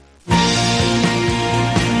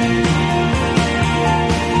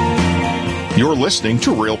You're listening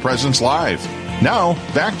to Real Presence Live. Now,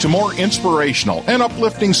 back to more inspirational and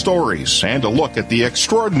uplifting stories and a look at the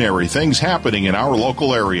extraordinary things happening in our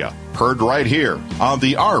local area. Heard right here on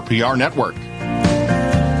the RPR Network.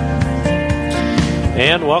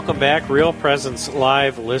 And welcome back, Real Presence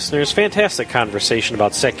Live listeners. Fantastic conversation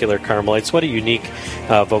about secular Carmelites. What a unique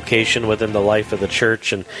vocation within the life of the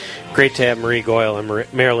church. And great to have Marie Goyle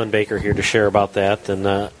and Marilyn Baker here to share about that.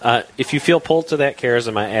 And if you feel pulled to that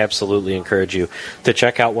charism, I absolutely encourage you to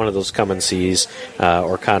check out one of those come and sees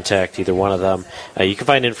or contact either one of them. You can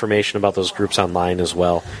find information about those groups online as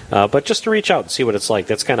well. But just to reach out and see what it's like.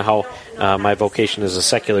 That's kind of how my vocation as a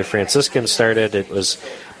secular Franciscan started. It was,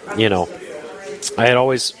 I had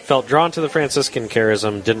always felt drawn to the Franciscan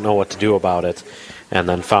charism, didn't know what to do about it, and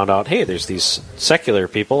then found out, hey, there's these secular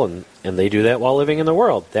people, and they do that while living in the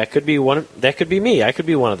world. That could be me. I could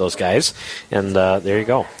be one of those guys, and there you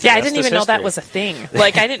go. Yeah, I didn't even know that was a thing.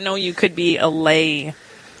 Like, I didn't know you could be a lay,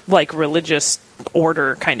 like, religious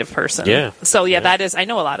order kind of person. Yeah. So, yeah, that is, I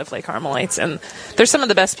know a lot of lay Carmelites, and they're some of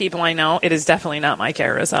the best people I know. It is definitely not my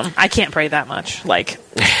charism. I can't pray that much. Like,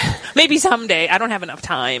 maybe someday. I don't have enough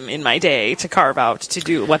time in my day to carve out to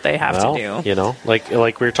do what they have to do. Like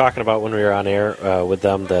we were talking about when we were on air with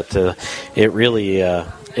them, that it really,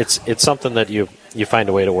 it's something that you find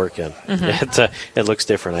a way to work in. Mm-hmm. It looks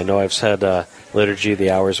different. I know I've said liturgy of the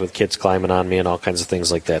hours with kids climbing on me and all kinds of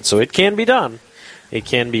things like that. So it can be done. It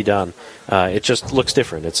can be done. It just looks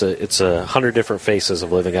different. It's 100 different faces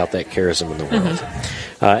of living out that charism in the world.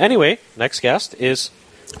 Mm-hmm. Anyway, next guest is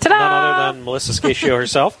none other than Melissa Scatio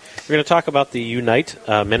herself. We're going to talk about the Unite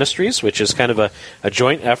Ministries, which is kind of a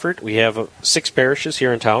joint effort. We have 6 parishes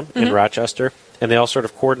here in town, in Rochester, and they all sort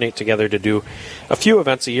of coordinate together to do a few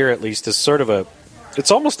events a year at least. As sort of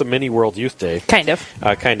it's almost a mini World Youth Day, kind of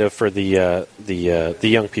for the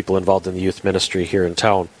young people involved in the youth ministry here in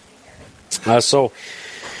town. So,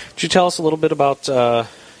 could you tell us a little bit about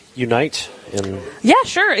Unite? Yeah,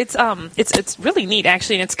 sure. It's really neat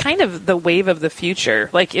actually, and it's kind of the wave of the future.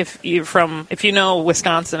 Like if you know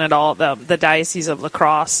Wisconsin at all, the Diocese of La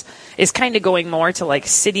Crosse is kind of going more to like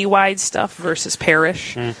citywide stuff versus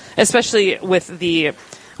parish, especially with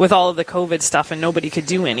all of the COVID stuff and nobody could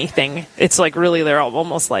do anything. It's like really they're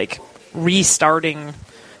almost like restarting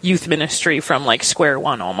youth ministry from like square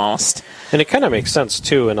one almost. And it kind of makes sense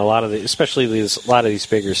too. In a lot of these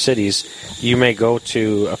bigger cities, you may go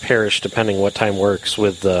to a parish depending what time works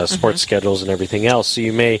with sports schedules and everything else. So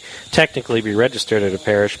you may technically be registered at a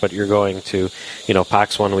parish, but you're going to,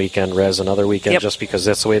 Pax one weekend, Res another weekend, just because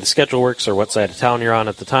that's the way the schedule works or what side of town you're on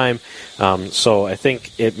at the time. So I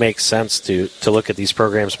think it makes sense to look at these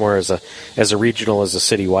programs more as a regional, as a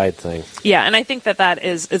citywide thing. Yeah, and I think that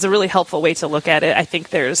is a really helpful way to look at it. I think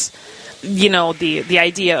there's the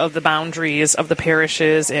idea of the boundaries of the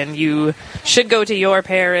parishes, and you should go to your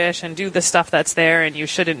parish and do the stuff that's there, and you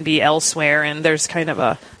shouldn't be elsewhere, and there's kind of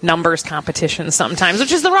a numbers competition sometimes,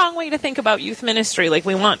 which is the wrong way to think about youth ministry. Like,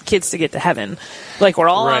 we want kids to get to heaven. Like, we're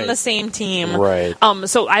all on the same team. Right.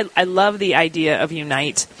 So I love the idea of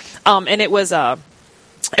Unite. And it was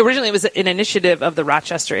originally it was an initiative of the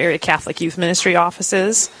Rochester Area Catholic Youth Ministry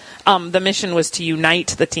offices. The mission was to unite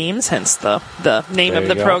the teams, hence the name of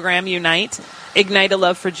the program, Unite, ignite a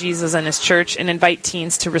love for Jesus and His church, and invite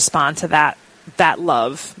teens to respond to that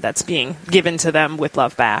love that's being given to them with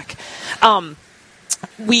love back.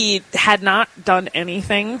 We had not done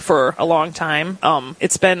anything for a long time.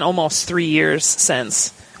 It's been almost 3 years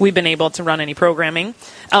since we've been able to run any programming.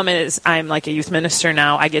 I'm like a youth minister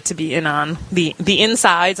now. I get to be in on the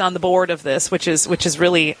insides on the board of this, which is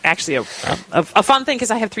really actually a fun thing because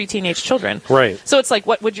I have 3 teenage children. Right. So it's like,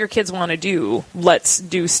 what would your kids want to do? Let's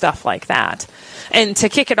do stuff like that. And to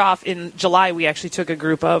kick it off in July, we actually took a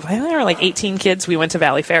group of, I think there were like 18 kids. We went to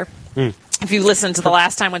Valley Fair. If you listened to the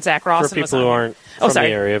last time when Zach Rawson was on. For people who aren't from the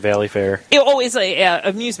area, Valley Fair. It always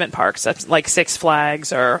amusement parks, like Six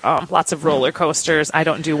Flags or lots of roller coasters. I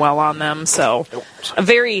don't do well on them, so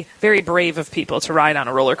very, very brave of people to ride on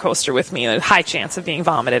a roller coaster with me. A high chance of being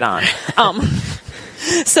vomited on.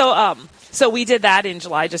 So we did that in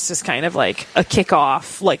July, just as kind of like a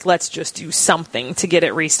kickoff. Like, let's just do something to get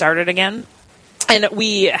it restarted again. And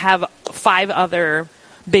we have 5 other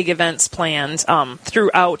big events planned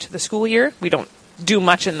throughout the school year. We don't do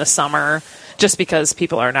much in the summer just because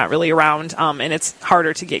people are not really around, and it's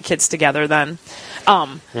harder to get kids together then.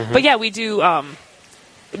 But yeah, we do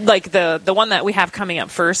like the one that we have coming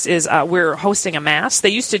up first is we're hosting a mass. They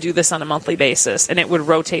used to do this on a monthly basis, and it would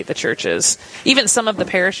rotate the churches. Even some of the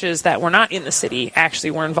parishes that were not in the city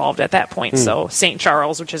actually were involved at that point. So St.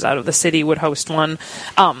 Charles, which is out of the city, would host one.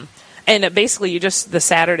 And basically, the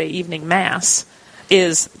Saturday evening mass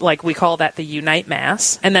is, like, we call that the Unite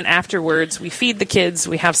Mass. And then afterwards, we feed the kids.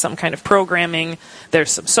 We have some kind of programming.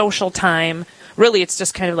 There's some social time. Really, it's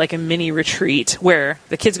just kind of like a mini retreat where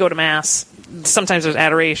the kids go to Mass. Sometimes there's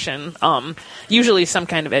adoration. Usually some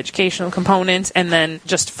kind of educational component. And then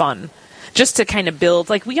just fun. Just to kind of build,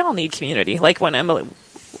 like, we all need community. Like when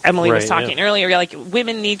Emily was talking earlier, like,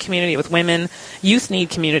 women need community with women. Youth need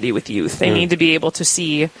community with youth. They need to be able to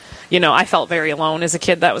see, I felt very alone as a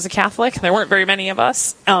kid that was a Catholic. There weren't very many of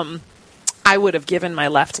us. I would have given my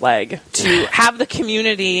left leg to have the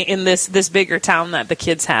community in this bigger town that the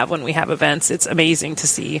kids have when we have events. It's amazing to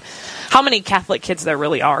see how many Catholic kids there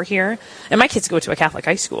really are here. And my kids go to a Catholic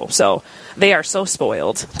high school, so they are so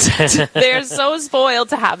spoiled. They're so spoiled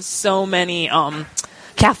to have so many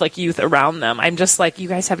Catholic youth around them. I'm just like, you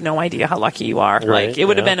guys have no idea how lucky you are. Right, like, it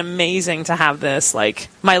would have been amazing to have this. Like,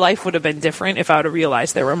 my life would have been different if I would have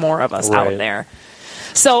realized there were more of us out there.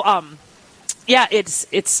 So, yeah,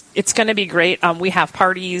 it's going to be great. We have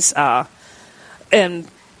parties and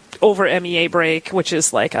over MEA break, which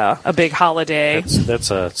is like a big holiday.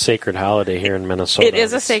 That's a sacred holiday here in Minnesota. It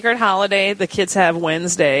is a sacred holiday. The kids have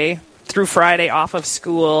Wednesday through Friday off of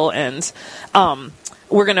school, and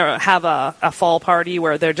we're going to have a fall party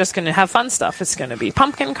where they're just going to have fun stuff. It's going to be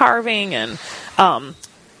pumpkin carving and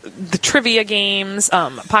the trivia games.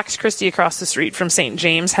 Pax Christi across the street from St.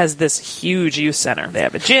 James has this huge youth center. They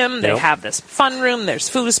have a gym. They have this fun room. There's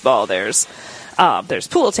foosball. There's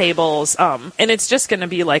pool tables. And it's just going to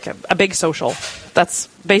be like a big social. That's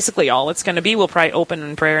basically all it's going to be. We'll probably open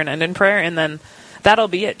in prayer and end in prayer, and then that'll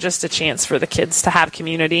be it. Just a chance for the kids to have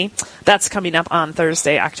community. That's coming up on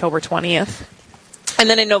Thursday, October 20th. And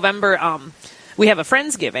then in November, we have a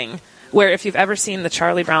Friendsgiving, where if you've ever seen the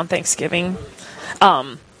Charlie Brown Thanksgiving,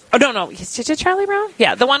 no, is it Charlie Brown?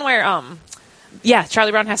 Yeah, the one where,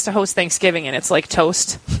 Charlie Brown has to host Thanksgiving, and it's like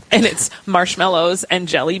toast, and it's marshmallows and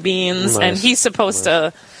jelly beans, and he's supposed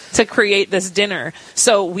to create this dinner.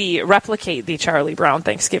 So we replicate the Charlie Brown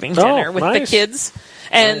Thanksgiving dinner with the kids.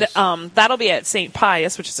 And that'll be at St.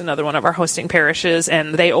 Pius, which is another one of our hosting parishes,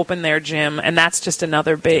 and they open their gym, and that's just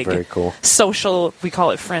another big social, we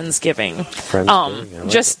call it Friendsgiving.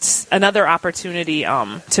 Just another opportunity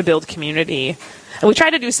to build community. And we try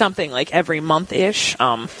to do something like every month-ish.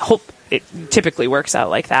 Hope it typically works out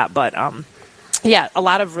like that, but a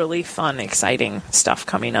lot of really fun, exciting stuff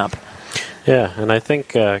coming up. Yeah, and I think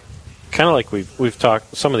kind of like we've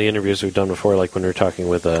talked, some of the interviews we've done before, like when we were talking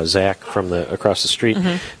with Zach from across the street,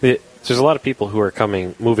 there's a lot of people who are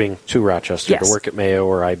moving to Rochester to work at Mayo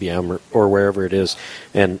or IBM or wherever it is.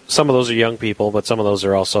 And some of those are young people, but some of those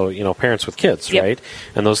are also, parents with kids, right?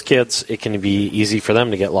 And those kids, it can be easy for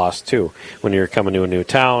them to get lost too. When you're coming to a new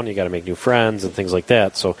town, you got to make new friends and things like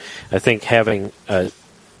that. So I think having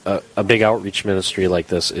a big outreach ministry like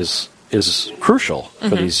this is crucial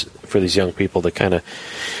for these young people to kind of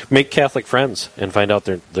make Catholic friends and find out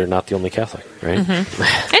they're not the only Catholic, right?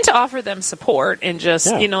 And to offer them support and just,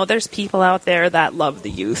 there's people out there that love the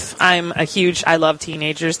youth. I love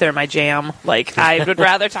teenagers. They're my jam. Like, I would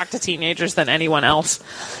rather talk to teenagers than anyone else.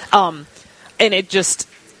 And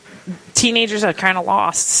teenagers are kind of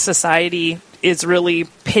lost. Society is really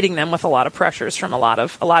pitting them with a lot of pressures from a lot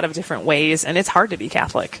of different ways, and it's hard to be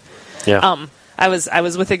Catholic. Yeah. I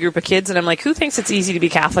was with a group of kids, and I'm like, who thinks it's easy to be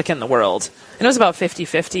Catholic in the world? And it was about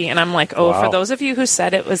 50-50, and I'm like, for those of you who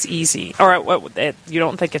said it was easy, or you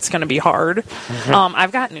don't think it's going to be hard,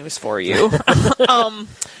 I've got news for you.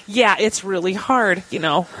 It's really hard.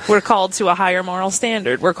 We're called to a higher moral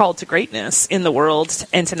standard. We're called to greatness in the world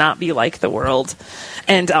and to not be like the world.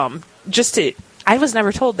 And I was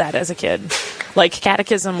never told that as a kid. Like,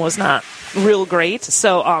 catechism was not real great,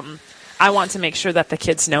 so I want to make sure that the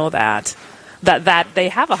kids know that they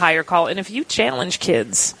have a higher call. And if you challenge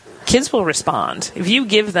kids will respond. If you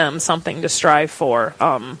give them something to strive for,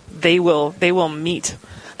 they will meet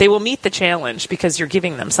the challenge because you're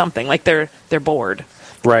giving them something. Like, they're bored.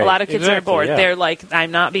 Right. A lot of kids are bored. Yeah. They're like,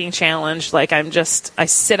 I'm not being challenged. Like, I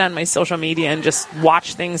sit on my social media and just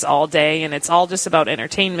watch things all day, and it's all just about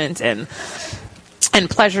entertainment and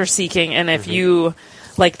pleasure seeking. And if you,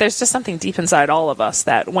 like, there's just something deep inside all of us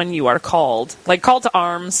that when you are called to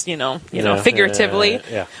arms, figuratively,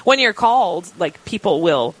 when you're called, like, people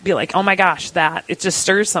will be like, oh my gosh, that it just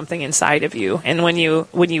stirs something inside of you. And when you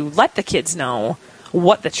let the kids know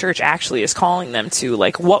what the church actually is calling them to,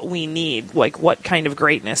 like, what we need, like, what kind of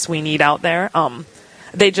greatness we need out there,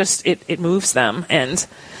 it moves them. And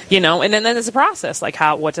and then there's a process, like,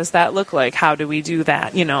 what does that look like? How do we do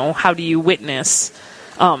that? How do you witness?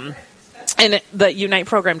 And the Unite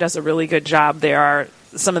program does a really good job. There are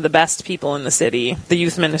some of the best people in the city. The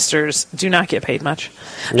youth ministers do not get paid much.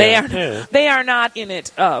 They are not in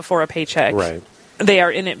it for a paycheck. Right. They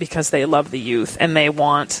are in it because they love the youth and they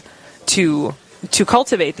want to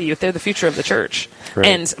cultivate the youth. They're the future of the church. Right.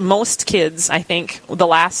 And most kids, I think, the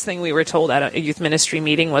last thing we were told at a youth ministry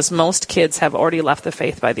meeting was most kids have already left the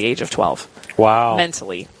faith by the age of 12. Wow.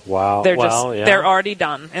 Mentally. Wow. They're yeah. they're already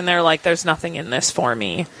done. And they're like, there's nothing in this for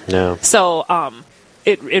me. No. So,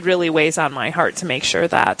 it really weighs on my heart to make sure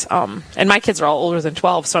that, and my kids are all older than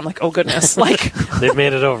 12, so I'm like, oh goodness, like they've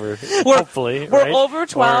made it over. Hopefully, we're right? over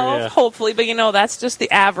 12, hopefully, but that's just the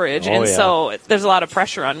average, so there's a lot of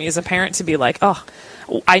pressure on me as a parent to be like, oh,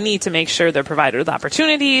 I need to make sure they're provided with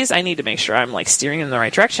opportunities. I need to make sure I'm like steering in the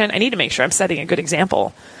right direction. I need to make sure I'm setting a good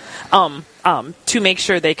example, to make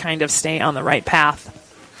sure they kind of stay on the right path.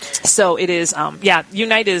 So it is,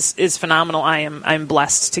 Unite is phenomenal. I'm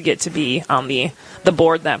blessed to get to be on the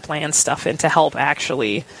board that plans stuff and to help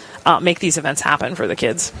actually make these events happen for the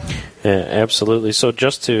kids. Yeah, absolutely. So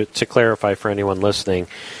just to clarify for anyone listening,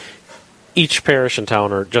 each parish in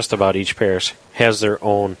town, or just about each parish, has their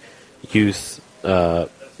own youth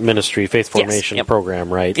ministry, faith formation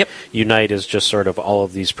program, right? Yep. Unite is just sort of all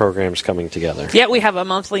of these programs coming together. Yeah, we have a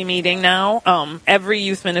monthly meeting now. Every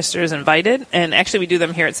youth minister is invited, and actually we do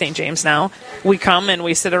them here at St. James now. We come and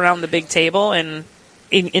we sit around the big table, and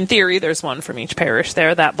in theory, there's one from each parish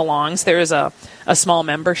there that belongs. There is a small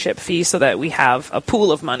membership fee so that we have a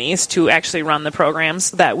pool of monies to actually run the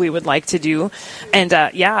programs that we would like to do. And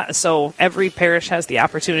so every parish has the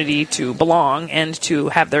opportunity to belong and to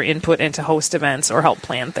have their input and to host events or help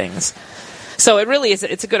plan things. So it really is,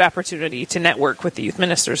 it's a good opportunity to network with the youth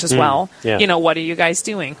ministers as well. Yeah. What are you guys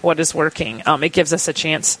doing? What is working? It gives us a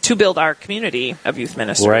chance to build our community of youth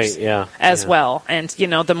ministers as well. And,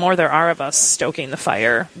 the more there are of us stoking the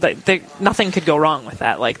fire, nothing could go wrong with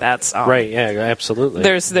that. Like that's... right, yeah, absolutely.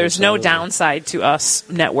 There's no downside to us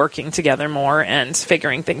networking together more and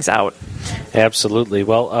figuring things out. Absolutely.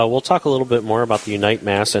 Well, we'll talk a little bit more about the Unite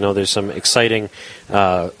Mass. I know there's some exciting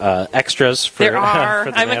extras for there are.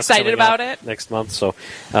 for the I'm Mass excited about it. Next month, so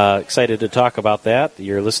excited to talk about that.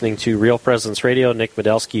 You're listening to Real Presence Radio. Nick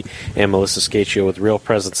Medelsky and Melissa Scaccio with Real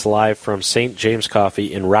Presence live from St. James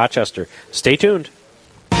Coffee in Rochester. Stay tuned.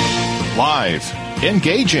 Live,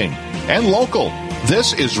 engaging, and local.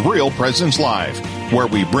 This is Real Presence Live, where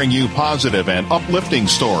we bring you positive and uplifting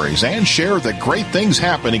stories and share the great things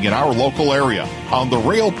happening in our local area on the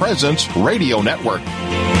Real Presence Radio Network.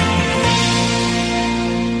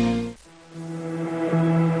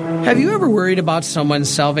 Have you ever worried about someone's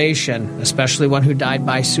salvation, especially one who died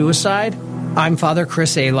by suicide? I'm Father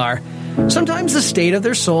Chris Alar. Sometimes the state of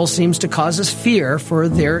their soul seems to cause us fear for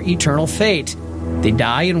their eternal fate. They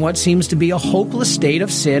die in what seems to be a hopeless state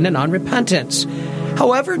of sin and unrepentance.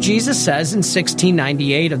 However, Jesus says in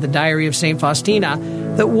 1698 of the Diary of St. Faustina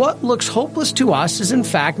that what looks hopeless to us is in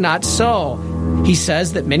fact not so. He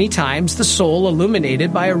says that many times the soul,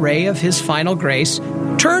 illuminated by a ray of his final grace,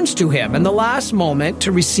 turns to him in the last moment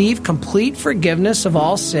to receive complete forgiveness of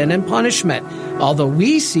all sin and punishment, although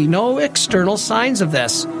we see no external signs of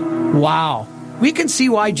this. Wow. We can see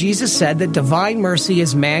why Jesus said that divine mercy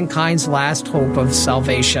is mankind's last hope of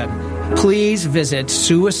salvation. Please visit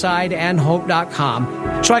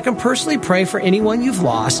suicideandhope.com so I can personally pray for anyone you've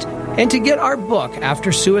lost and to get our book,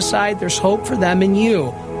 After Suicide, There's Hope for Them and You,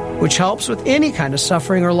 which helps with any kind of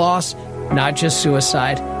suffering or loss, not just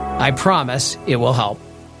suicide. I promise it will help.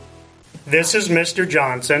 This is Mr.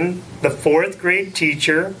 Johnson, the 4th grade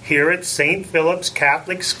teacher here at St. Philip's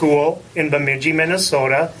Catholic School in Bemidji,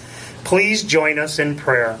 Minnesota. Please join us in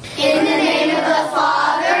prayer. In the name of the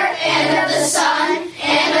Father, and of the Son,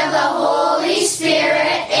 and of the Holy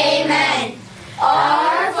Spirit, amen.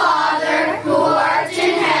 Our Father, who art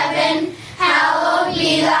in heaven, hallowed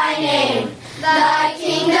be thy name. Thy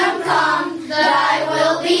kingdom come, thy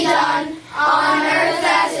will be done, on earth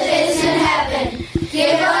as it is in heaven.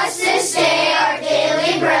 Give us this day our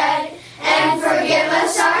daily bread, and forgive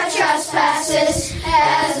us our trespasses,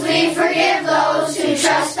 as we forgive those who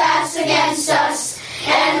trespass against us.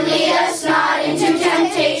 And lead us not into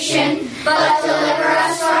temptation, but deliver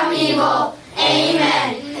us from evil.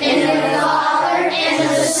 Amen. In the name of the Father, and of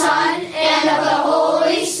the Son, and of the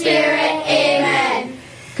Holy Spirit. Amen.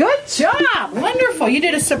 Good job. Wonderful. You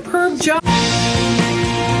did a superb job.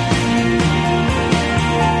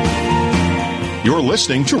 You're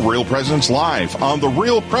listening to Real Presence Live on the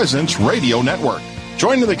Real Presence Radio Network.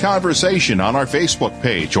 Join in the conversation on our Facebook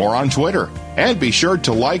page or on Twitter. And be sure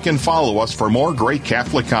to like and follow us for more great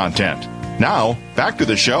Catholic content. Now, back to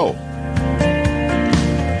the show.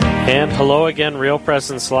 And hello again, Real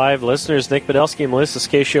Presence Live listeners. Nick Podolsky and Melissa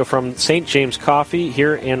Scatio from St. James Coffee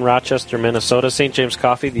here in Rochester, Minnesota. St. James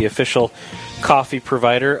Coffee, the official coffee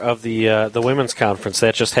provider of the women's conference.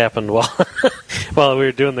 That just happened while we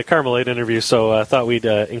were doing the Carmelite interview, so I thought we'd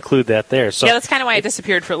include that there. So yeah, that's kind of why I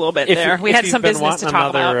disappeared for a little bit there. We had some business to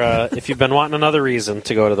talk about. If you've been wanting another reason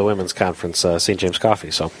to go to the women's conference, St. James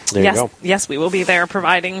Coffee. So there you go. Yes, we will be there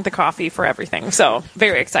providing the coffee for everything. So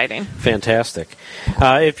very exciting. Fantastic.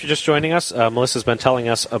 If you're just joining us, Melissa's been telling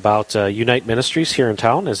us about Unite Ministries here in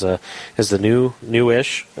town as the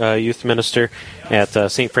newish youth minister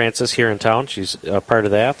at St. Francis here in town. She's a part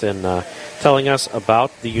of that, and telling us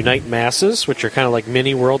about the Unite Masses, which are kind of like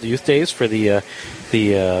mini World Youth Days for the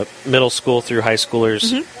middle school through high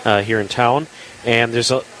schoolers here in town. And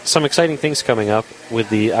there's some exciting things coming up with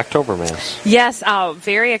the October Mass. Yes,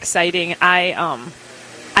 very exciting.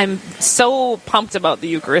 I'm so pumped about the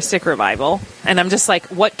Eucharistic revival, and I'm just like,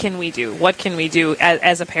 what can we do? What can we do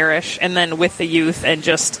as a parish, and then with the youth, and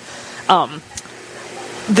just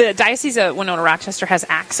the Diocese of Winona-Rochester has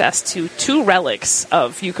access to 2 relics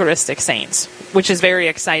of Eucharistic saints, which is very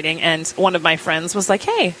exciting. And one of my friends was like,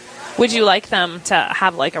 hey, would you like them to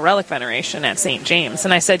have like a relic veneration at St. James?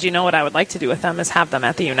 And I said, you know what I would like to do with them is have them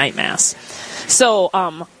at the Unite Mass. So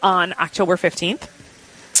on October 15th,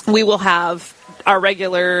 we will have our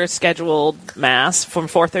regular scheduled Mass from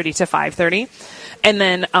 4:30 to 5:30. And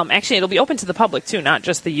then actually it'll be open to the public too, not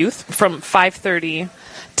just the youth, from 5:30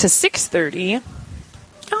 to 6:30.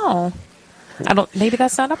 Oh, maybe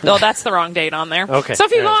that's not up. No, that's the wrong date on there. Okay. So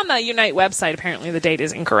if you go on the Unite website, apparently the date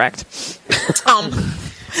is incorrect.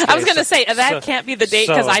 I was going to say, that can't be the date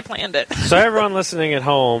because I planned it. So everyone listening at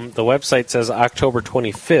home, the website says October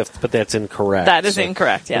 25th, but that's incorrect. That is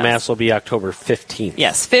incorrect, yes. The Mass will be October 15th.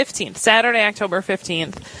 Yes, 15th. Saturday, October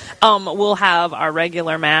 15th. We'll have our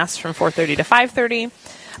regular Mass from 4:30 to 5:30.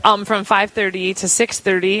 From 5:30 to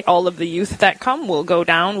 6:30, all of the youth that come will go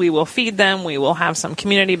down. We will feed them. We will have some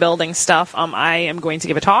community building stuff. I am going to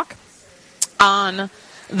give a talk on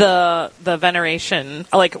the veneration,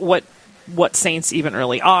 like what saints even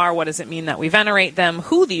really are. What does it mean that we venerate them?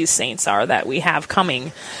 Who these saints are that we have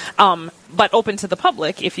coming. But open to the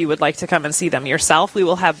public if you would like to come and see them yourself. We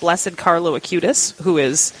will have Blessed Carlo Acutis, who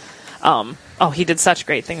is... he did such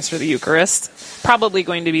great things for the Eucharist. Probably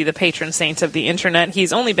going to be the patron saint of the internet.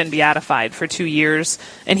 He's only been beatified for 2 years,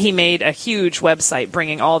 and he made a huge website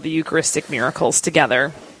bringing all the Eucharistic miracles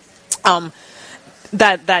together.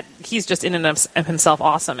 That he's just in and of himself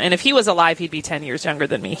awesome. And if he was alive, he'd be 10 years younger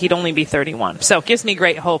than me. He'd only be 31. So it gives me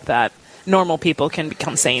great hope that normal people can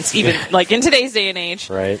become saints, even like in today's day and age.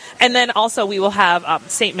 Right. And then also we will have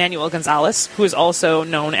St. Manuel Gonzalez, who is also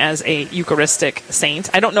known as a Eucharistic saint.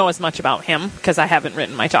 I don't know as much about him because I haven't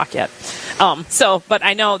written my talk yet. But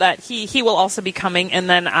I know that he will also be coming. And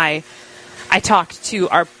then I talked to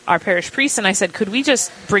our parish priest, and I said, could we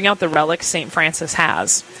just bring out the relics St. Francis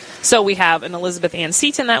has? So we have an Elizabeth Ann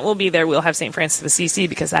Seton that will be there. We'll have St. Francis of Assisi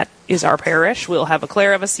because that is our parish. We'll have a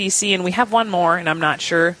Clare of Assisi, and we have one more, and I'm not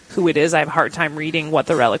sure who it is. I have a hard time reading what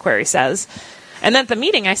the reliquary says. And then at the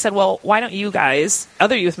meeting, I said, well, why don't you guys,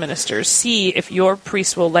 other youth ministers, see if your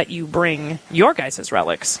priest will let you bring your guys'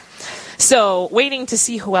 relics? So waiting to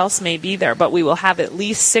see who else may be there, but we will have at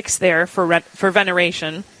least 6 there for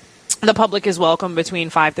veneration. The public is welcome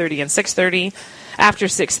between 5:30 and 6:30. After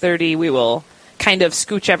 6:30, we will kind of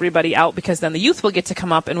scooch everybody out because then the youth will get to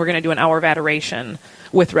come up, and we're going to do an hour of adoration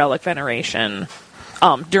with relic veneration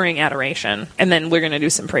during adoration. And then we're going to do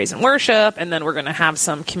some praise and worship, and then we're going to have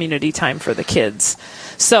some community time for the kids.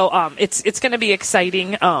 So it's going to be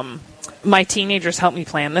exciting. My teenagers help me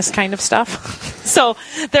plan this kind of stuff. So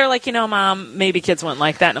they're like, Mom, maybe kids wouldn't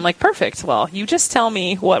like that. And I'm like, perfect. Well, you just tell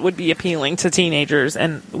me what would be appealing to teenagers,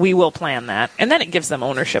 and we will plan that. And then it gives them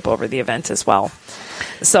ownership over the event as well.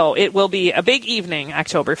 So it will be a big evening,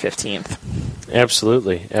 October 15th.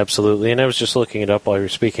 Absolutely, absolutely. And I was just looking it up while you were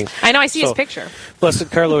speaking. I know, I see his picture. Blessed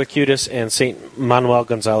Carlo Acutis and St. Manuel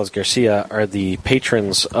Gonzalez Garcia are the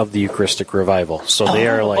patrons of the Eucharistic Revival. So they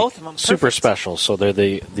are like super special. So they're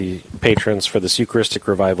the patrons for this Eucharistic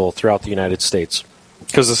Revival throughout the United States,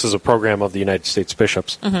 because this is a program of the United States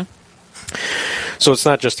bishops. Mm-hmm. So it's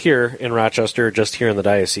not just here in Rochester, or just here in the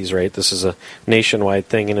diocese, right? This is a nationwide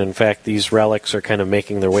thing, and in fact, these relics are kind of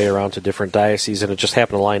making their way around to different dioceses, and it just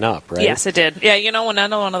happened to line up, right? Yes, it did. Yeah,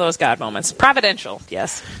 another one of those God moments. Providential,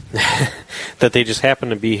 yes. That they just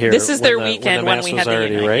happened to be here. This is their weekend when we had the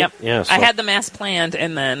Unite. Right? Yep. Yeah, so. I had the Mass planned,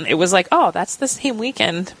 and then it was like, oh, that's the same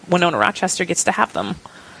weekend Winona-Rochester gets to have them.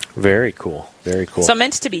 Very cool. Very cool. So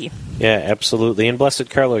meant to be. Yeah, absolutely. And Blessed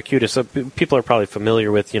Carlo Acutis, people are probably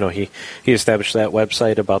familiar with, he established that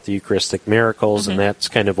website about the Eucharistic miracles, and that's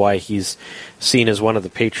kind of why he's seen as one of the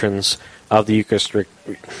patrons of the Eucharistic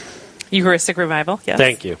revival, yes.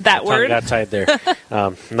 Thank you. That My tongue word. got tied there.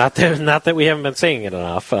 Not that we haven't been saying it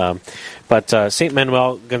enough. But St.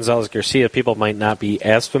 Manuel Gonzalez Garcia, people might not be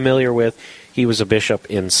as familiar with. He was a bishop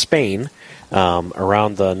in Spain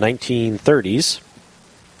around the 1930s.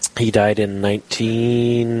 He died in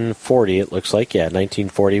 1940, it looks like. Yeah,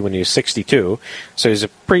 1940 when he was 62. So he was a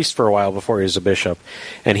priest for a while before he was a bishop.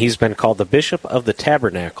 And he's been called the Bishop of the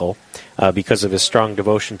Tabernacle because of his strong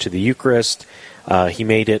devotion to the Eucharist. He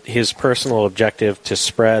made it his personal objective to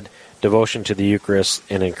spread devotion to the Eucharist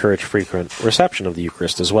and encourage frequent reception of the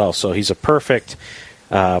Eucharist as well. So he's a perfect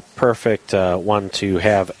one to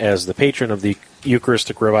have as the patron of the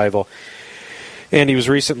Eucharistic revival. And he was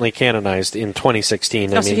recently canonized in 2016.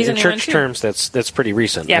 So he's in church terms, that's pretty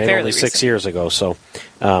recent. Yeah, right? fairly Only 6 recent. years ago. So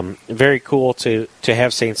very cool to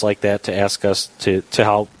have saints like that to ask us to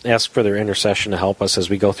help, ask for their intercession to help us as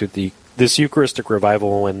we go through this Eucharistic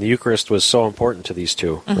revival when the Eucharist was so important to these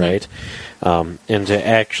two, right? And to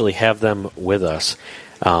actually have them with us.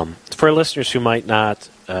 For listeners who might not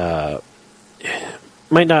quite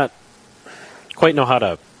know how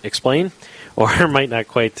to explain, or might not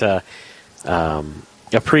quite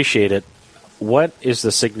appreciate it, what is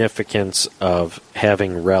the significance of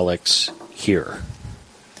having relics here?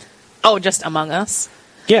 Oh, just among us?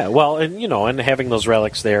 Yeah, well, and having those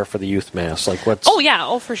relics there for the youth mass, like what's... Oh,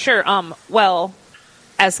 yeah, for sure. Well,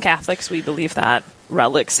 as Catholics, we believe that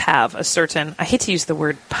relics have a certain, I hate to use the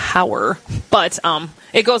word power, but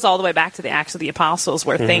it goes all the way back to the Acts of the Apostles,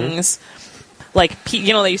 where things like,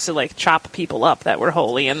 they used to like chop people up that were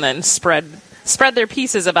holy and then spread their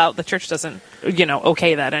pieces about. The church doesn't,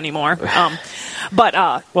 okay that anymore.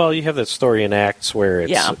 Well, you have that story in Acts where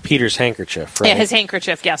it's Peter's handkerchief, right? Yeah, his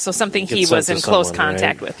handkerchief, yeah. So something he was in close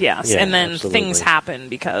contact with, yes. Yeah, and then absolutely. things happen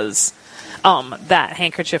because that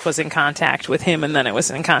handkerchief was in contact with him, and then it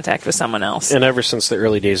was in contact with someone else. And ever since the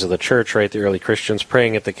early days of the church, right, the early Christians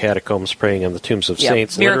praying at the catacombs, praying on the tombs of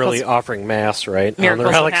saints, literally offering mass, right, on the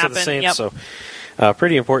relics of the saints. Yep. So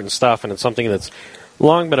pretty important stuff, and it's something that's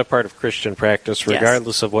long been a part of Christian practice,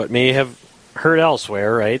 regardless of what may have heard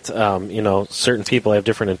elsewhere, right? Certain people have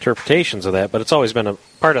different interpretations of that, but it's always been a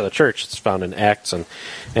part of the church. It's found in Acts and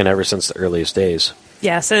ever since the earliest days.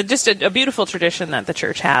 Yeah, so just a beautiful tradition that the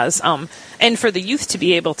church has. And for the youth to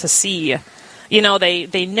be able to see,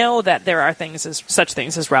 they know that there are such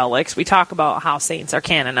things as relics. We talk about how saints are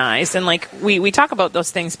canonized, and we talk about those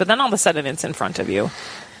things, but then all of a sudden it's in front of you.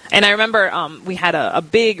 And I remember we had a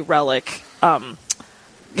big relic,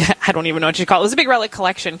 I don't even know what you call it. It was a big relic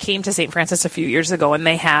collection, came to St. Francis a few years ago, and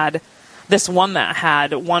they had this one that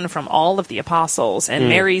had one from all of the apostles and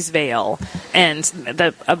Mary's veil, and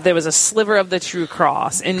there was a sliver of the true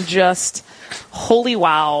cross, and just holy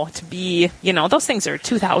wow to be, those things are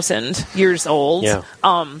 2,000 years old. Yeah.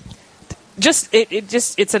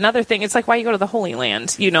 It's another thing. It's like why you go to the Holy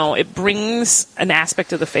Land. It brings an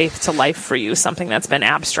aspect of the faith to life for you, something that's been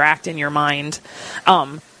abstract in your mind.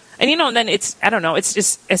 And then it's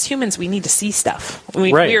just, as humans, we need to see stuff.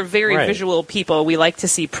 We are very visual people. We like to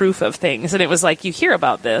see proof of things. And it was like, you hear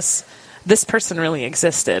about this person really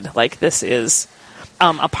existed. Like, this is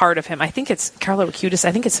a part of him. I think it's Carlo Acutis.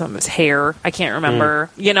 I think it's some of his hair. I can't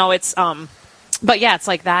remember. But yeah, it's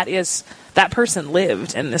like that person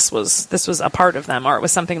lived, and this was a part of them, or it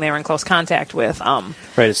was something they were in close contact with. Right,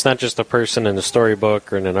 it's not just a person in a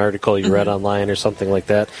storybook or in an article you read online or something like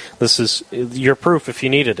that. This is your proof if you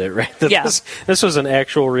needed it, right? This was an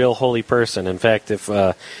actual, real holy person. In fact, if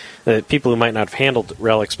people who might not have handled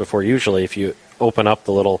relics before, usually if you open up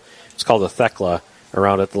it's called a thecla,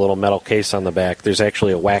 around it, the little metal case on the back, there's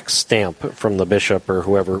actually a wax stamp from the bishop or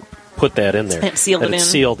whoever put that in there. It's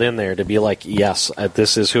sealed in there to be like, yes,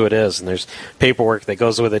 this is who it is. And there's paperwork that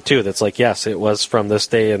goes with it too that's like, yes, it was from this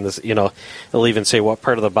day, and this, they'll even say what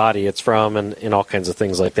part of the body it's from, and all kinds of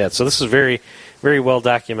things like that. So this is very, very well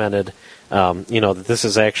documented, that this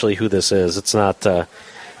is actually who this is. It's not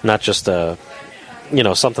just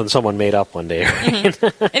something someone made up one day. Right?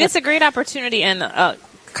 And it's a great opportunity, and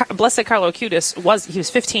Blessed Carlo Acutis he was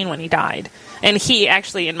 15 when he died, and he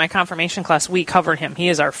actually, in my confirmation class, we covered him. He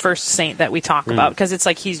is our first saint that we talk about, because it's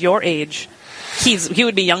like he's your age. He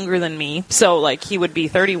would be younger than me, so like he would be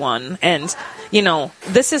 31, and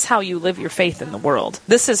this is how you live your faith in the world.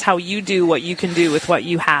 This is how you do what you can do with what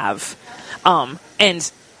you have, and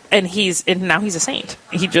now he's a saint.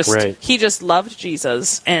 He just loved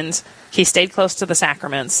Jesus, and he stayed close to the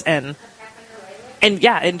sacraments, and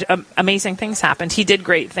amazing things happened. He did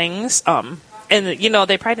great things. And, you know,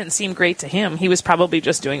 they probably didn't seem great to him. He was probably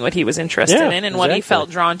just doing what he was interested in and what he felt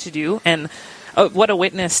drawn to do. And what a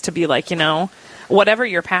witness to be like, you know, whatever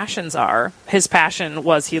your passions are, his passion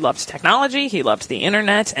was he loved technology, he loved the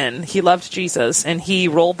internet, and he loved Jesus. And he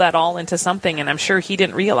rolled that all into something. And I'm sure he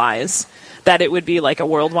didn't realize that it would be like a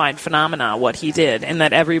worldwide phenomena, what he did, and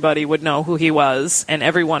that everybody would know who he was and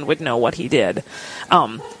everyone would know what he did.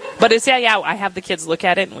 But it's, I have the kids look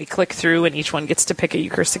at it, and we click through, and each one gets to pick a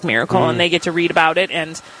Eucharistic miracle, and they get to read about it.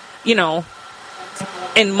 And, you know,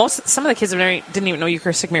 and some of the kids didn't even know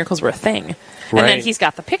Eucharistic miracles were a thing. Right. And then he's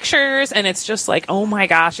got the pictures, and it's just like, oh my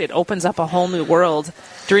gosh, it opens up a whole new world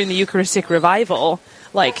during the Eucharistic revival.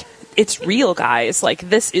 Like, it's real, guys. Like,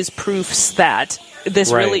 this is proofs that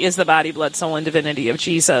this really is the body, blood, soul, and divinity of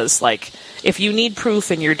Jesus. Like, if you need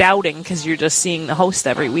proof and you're doubting because you're just seeing the host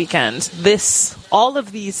every weekend, all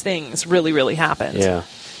of these things really, really happened. Yeah,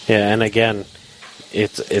 and again,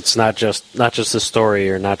 it's not just a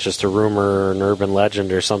story or not just a rumor or an urban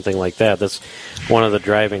legend or something like that. That's one of the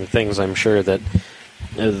driving things, I'm sure, that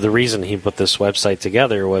the reason he put this website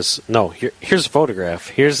together was, here's a photograph.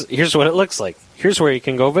 Here's what it looks like. Here's where you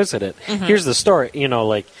can go visit it. Mm-hmm. Here's the story. You know,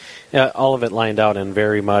 like, all of it lined out and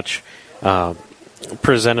very much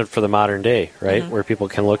presented for the modern day, right? Mm-hmm. Where people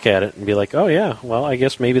can look at it and be like, oh, yeah, well, I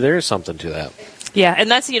guess maybe there is something to that. Yeah, and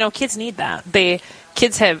that's, you know, kids need that.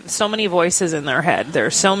 Kids have so many voices in their head. There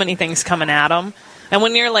are so many things coming at them. And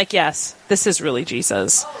when you're like, yes, this is really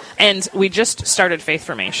Jesus. And we just started faith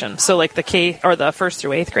formation. So like the 1st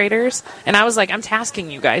through 8th graders. And I was like, I'm tasking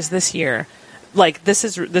you guys this year. Like, this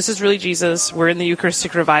is really Jesus. We're in the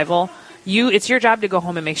Eucharistic revival. It's your job to go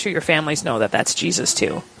home and make sure your families know that that's Jesus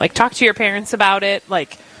too. Like, talk to your parents about it.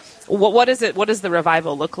 Like, what is it? What does the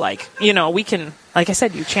revival look like? You know, we can, like I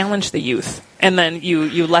said, you challenge the youth, and then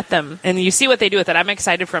you let them, and you see what they do with it. I'm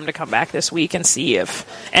excited for them to come back this week and see if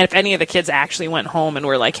any of the kids actually went home and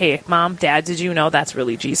were like, hey, Mom, Dad, did you know that's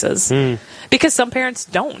really Jesus? Because some parents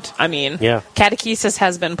don't. I mean, catechesis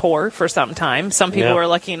has been poor for some time. Some people are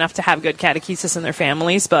lucky enough to have good catechesis in their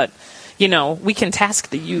families, but, you know, we can task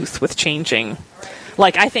the youth with changing.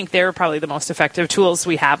 Like, I think they're probably the most effective tools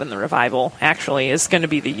we have in the revival, actually, is going to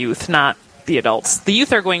be the youth, not the adults. The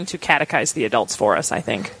youth are going to catechize the adults for us, I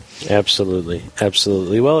think. Absolutely.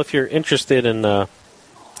 Absolutely. Well, if you're interested in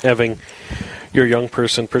having your young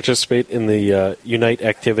person participate in the Unite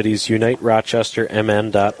activities,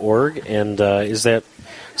 uniterochestermn.org. And is that,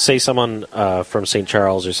 say someone from St.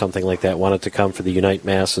 Charles or something like that wanted to come for the Unite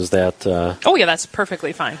Mass, is that... Oh, yeah, that's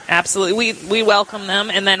perfectly fine. Absolutely. We welcome them,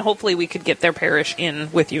 and then hopefully we could get their parish in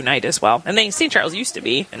with Unite as well. And St. Charles used to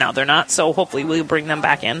be, and now they're not, so hopefully we'll bring them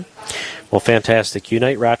back in. Well, fantastic.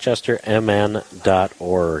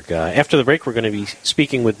 UniteRochesterMN.org. After the break, we're going to be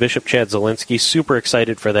speaking with Bishop Chad Zielinski. Super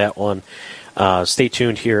excited for that one. Stay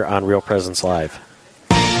tuned here on Real Presence Live.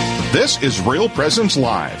 This is Real Presence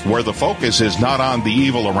Live, where the focus is not on the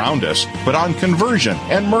evil around us, but on conversion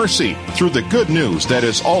and mercy through the good news that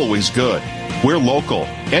is always good. We're local,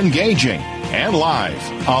 engaging, and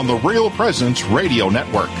live on the Real Presence Radio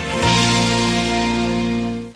Network.